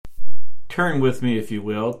Turn with me, if you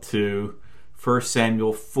will, to 1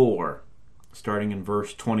 Samuel 4, starting in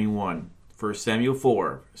verse 21. 1 Samuel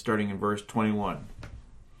 4, starting in verse 21.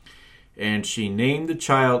 And she named the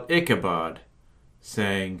child Ichabod,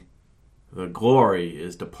 saying, The glory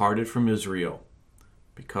is departed from Israel,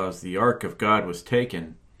 because the ark of God was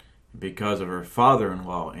taken, because of her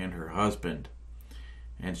father-in-law and her husband.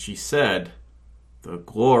 And she said, The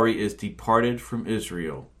glory is departed from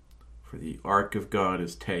Israel, for the ark of God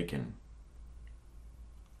is taken.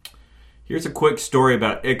 Here's a quick story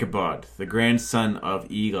about Ichabod, the grandson of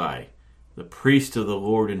Eli, the priest of the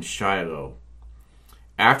Lord in Shiloh.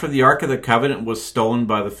 After the Ark of the Covenant was stolen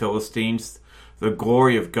by the Philistines, the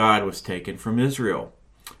glory of God was taken from Israel.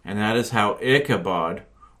 And that is how Ichabod,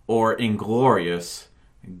 or Inglorious,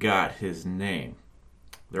 got his name.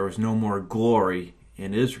 There was no more glory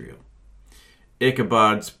in Israel.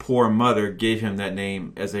 Ichabod's poor mother gave him that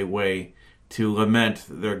name as a way to lament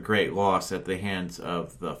their great loss at the hands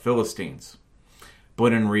of the Philistines.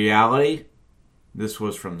 But in reality, this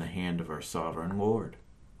was from the hand of our sovereign Lord.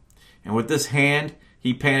 And with this hand,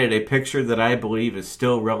 he painted a picture that I believe is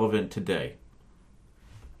still relevant today.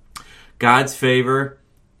 God's favor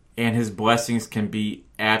and his blessings can be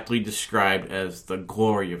aptly described as the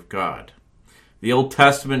glory of God. The Old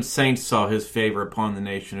Testament saints saw his favor upon the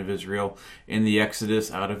nation of Israel in the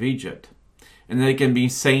Exodus out of Egypt. And they can be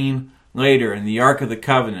seen later in the Ark of the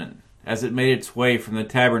Covenant as it made its way from the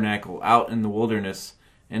tabernacle out in the wilderness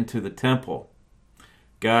into the temple.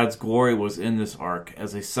 God's glory was in this ark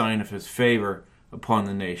as a sign of his favor upon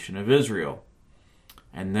the nation of Israel.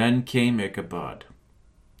 And then came Ichabod.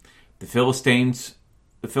 The Philistines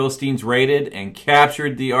raided and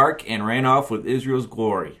captured the ark and ran off with Israel's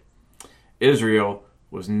glory. Israel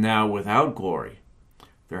was now without glory.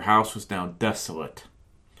 Their house was now desolate.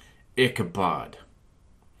 Ichabod.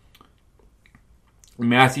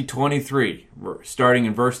 Matthew 23, starting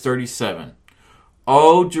in verse 37.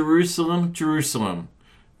 O Jerusalem, Jerusalem,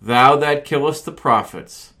 thou that killest the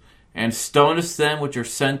prophets, and stonest them which are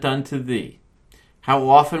sent unto thee. How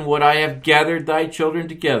often would I have gathered thy children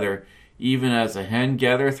together, even as a hen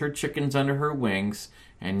gathereth her chickens under her wings,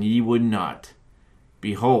 and ye would not.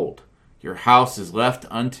 Behold, your house is left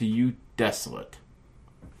unto you desolate.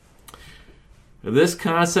 This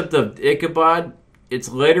concept of Ichabod, it's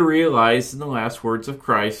later realized in the last words of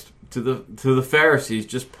Christ to the Pharisees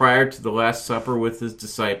just prior to the Last Supper with his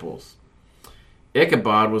disciples.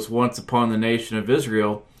 Ichabod was once upon the nation of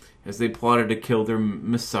Israel as they plotted to kill their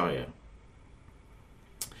Messiah.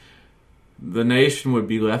 The nation would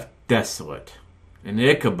be left desolate, and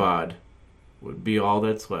Ichabod would be all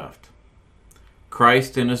that's left.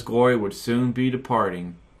 Christ in his glory would soon be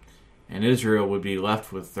departing, and Israel would be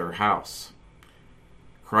left with their house.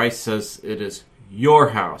 Christ says it is your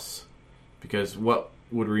house, because what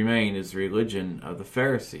would remain is the religion of the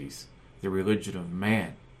Pharisees, the religion of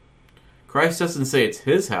man. Christ doesn't say it's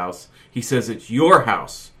his house, he says it's your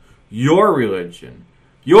house, your religion.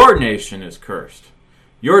 Your nation is cursed.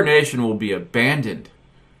 Your nation will be abandoned.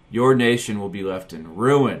 Your nation will be left in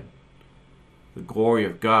ruin. The glory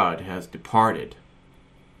of God has departed.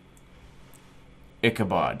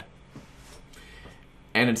 Ichabod.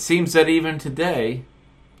 And it seems that even today,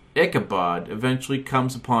 Ichabod eventually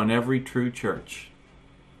comes upon every true church.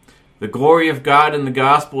 The glory of God in the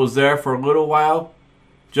gospel is there for a little while,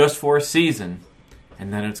 just for a season,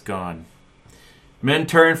 and then it's gone. Men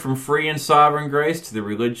turn from free and sovereign grace to the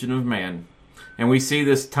religion of man, and we see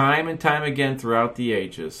this time and time again throughout the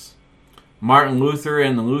ages. Martin Luther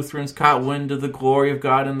and the Lutherans caught wind of the glory of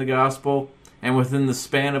God in the gospel, and within the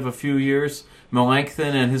span of a few years,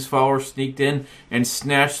 Melanchthon and his followers sneaked in and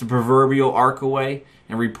snatched the proverbial ark away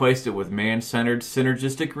and replaced it with man-centered,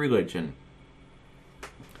 synergistic religion.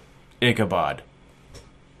 Ichabod.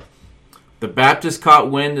 The Baptists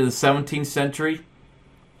caught wind in the 17th century.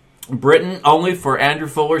 Britain, only for Andrew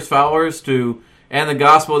Fuller's followers and the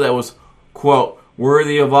gospel that was, quote,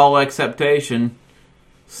 worthy of all acceptation,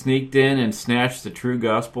 sneaked in and snatched the true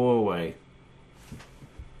gospel away.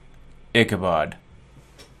 Ichabod.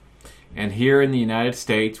 And here in the United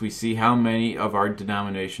States, we see how many of our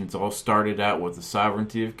denominations all started out with the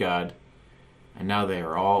sovereignty of God, and now they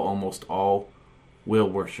are almost all will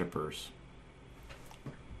worshippers.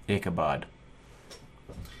 Ichabod.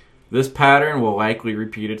 This pattern will likely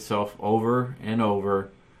repeat itself over and over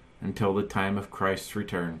until the time of Christ's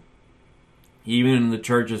return, even in the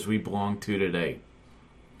churches we belong to today.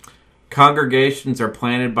 Congregations are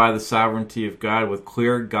planted by the sovereignty of God with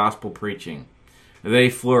clear gospel preaching.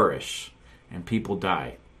 They flourish, and people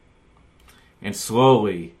die. And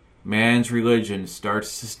slowly, man's religion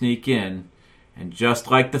starts to sneak in, and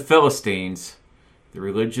just like the Philistines, The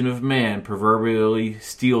religion of man proverbially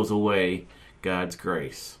steals away God's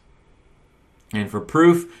grace. And for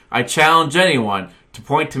proof, I challenge anyone to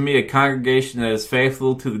point to me a congregation that is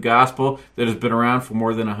faithful to the gospel that has been around for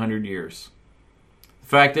more than 100 years. The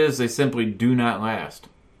fact is, they simply do not last.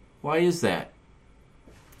 Why is that?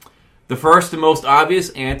 The first and most obvious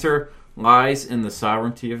answer lies in the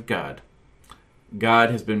sovereignty of God. God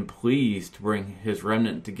has been pleased to bring his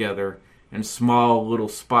remnant together in small little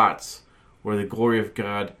spots where the glory of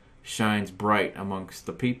God shines bright amongst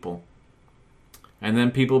the people. And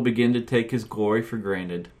then people begin to take his glory for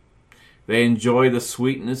granted. They enjoy the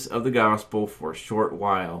sweetness of the gospel for a short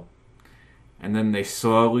while, and then they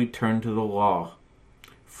slowly turn to the law,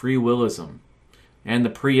 free willism, and the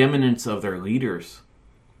preeminence of their leaders.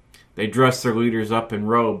 They dress their leaders up in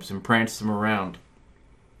robes and prance them around.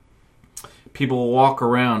 People walk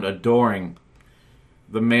around adoring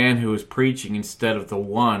the man who is preaching instead of the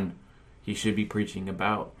one he should be preaching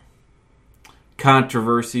about.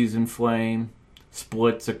 Controversies inflame,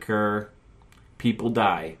 splits occur, people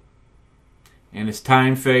die. And as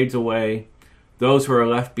time fades away, those who are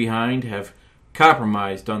left behind have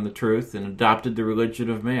compromised on the truth and adopted the religion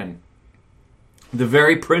of man. The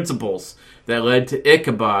very principles that led to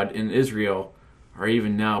Ichabod in Israel are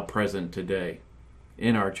even now present today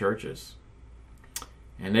in our churches.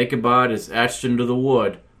 And Ichabod is etched into the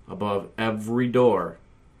wood above every door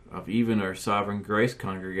of even our Sovereign Grace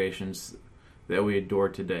congregations that we adore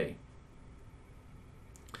today.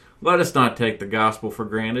 Let us not take the gospel for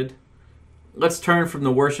granted. Let's turn from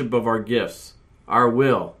the worship of our gifts, our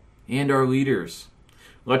will, and our leaders.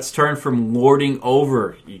 Let's turn from lording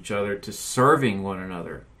over each other to serving one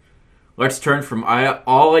another. Let's turn from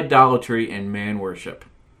all idolatry and man worship.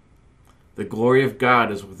 The glory of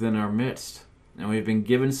God is within our midst, and we've been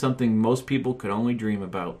given something most people could only dream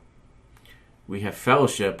about. We have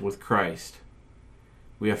fellowship with Christ.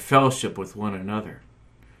 We have fellowship with one another.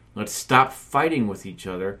 Let's stop fighting with each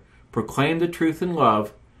other, proclaim the truth in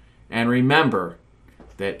love, and remember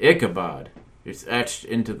that Ichabod is etched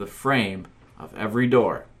into the frame of every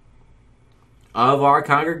door of our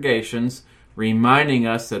congregations, reminding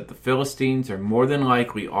us that the Philistines are more than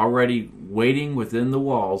likely already waiting within the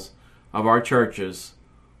walls of our churches,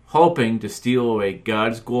 hoping to steal away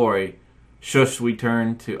God's glory should we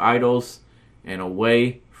turn to idols and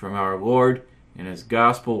away from our Lord and his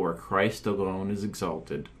gospel where Christ alone is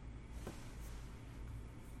exalted.